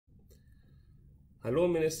Hello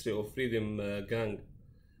Ministry of Freedom gang.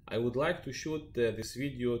 I would like to shoot this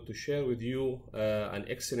video to share with you an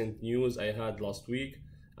excellent news I had last week,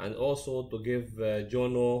 and also to give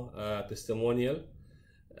Jono a testimonial.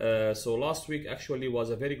 So last week actually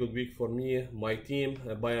was a very good week for me. My team,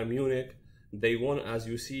 Bayern Munich, they won, as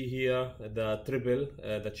you see here, the triple,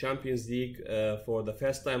 the Champions League, for the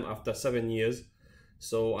first time after 7 years.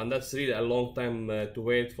 So, and that's really a long time to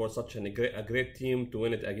wait for such a great team to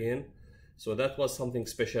win it again. So that was something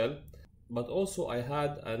special. But also I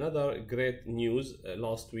had another great news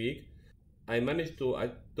last week. I managed to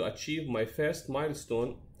achieve my first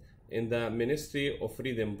milestone in the Ministry of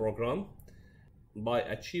Freedom program by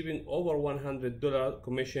achieving over $100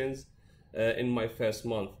 commissions in my first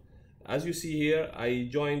month. As you see here, I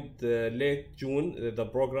joined late June the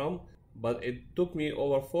program, but it took me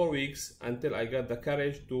over 4 weeks until I got the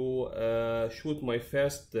courage to shoot my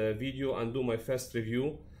first video and do my first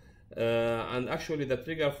review. And actually the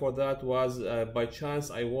trigger for that was by chance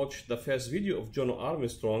I watched the first video of Jono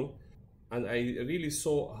Armstrong, and I really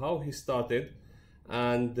saw how he started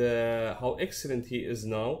and how excellent he is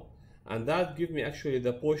now, and that gave me actually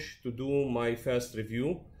the push to do my first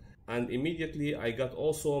review. And immediately I got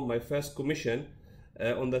also my first commission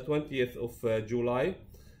on the 20th of July.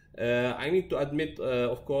 I need to admit,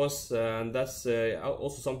 of course, and that's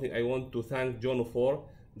also something I want to thank Jono for,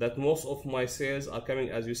 that most of my sales are coming,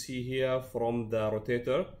 as you see here, from the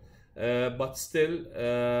rotator. But still,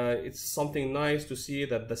 it's something nice to see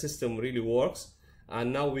that the system really works,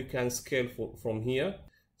 and now we can scale from here.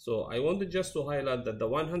 So I wanted just to highlight that the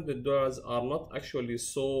 $100 are not actually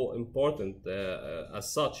so important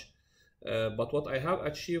as such. But what I have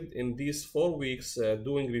achieved in these 4 weeks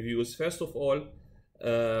doing reviews, first of all,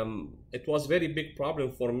 it was very big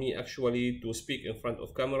problem for me actually to speak in front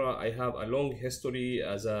of camera. I have a long history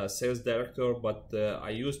as a sales director, but I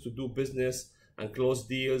used to do business and close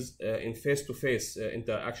deals in face-to-face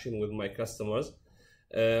interaction with my customers.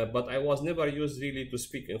 But I was never used really to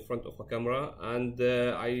speak in front of a camera, and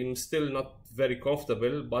I'm still not very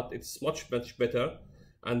comfortable, but it's much better,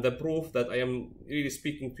 and the proof that I am really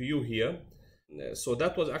speaking to you here. So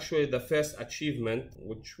that was actually the first achievement,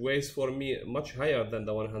 which weighs for me much higher than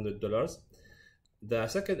the $100. The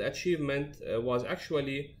second achievement was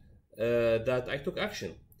actually that I took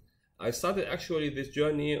action. I started actually this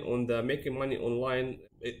journey on the making money online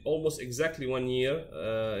almost exactly 1 year,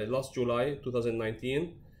 last July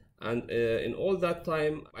 2019. And in all that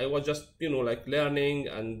time, I was just, like learning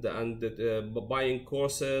and buying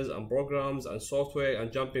courses and programs and software and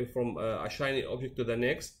jumping from a shiny object to the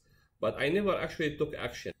next. But I never actually took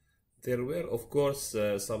action. There were, of course,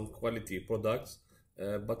 some quality products,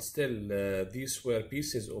 but still these were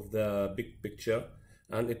pieces of the big picture,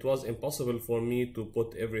 and it was impossible for me to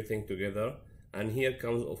put everything together. And here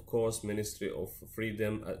comes, of course, Ministry of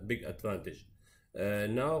Freedom, a big advantage.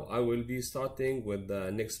 Now I will be starting with the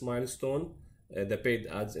next milestone, the paid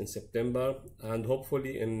ads in September, and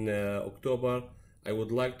hopefully in October I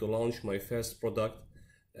would like to launch my first product.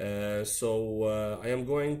 So I am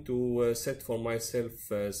going to set for myself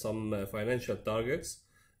some financial targets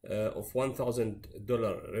of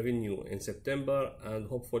 $1,000 revenue in September, and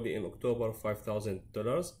hopefully in October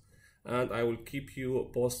 $5,000, and I will keep you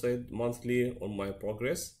posted monthly on my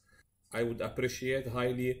progress. I would appreciate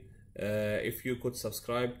highly if you could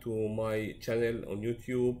subscribe to my channel on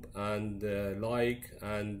YouTube and like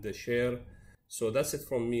and share. So that's it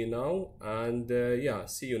from me now, and yeah,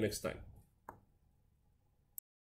 see you next time.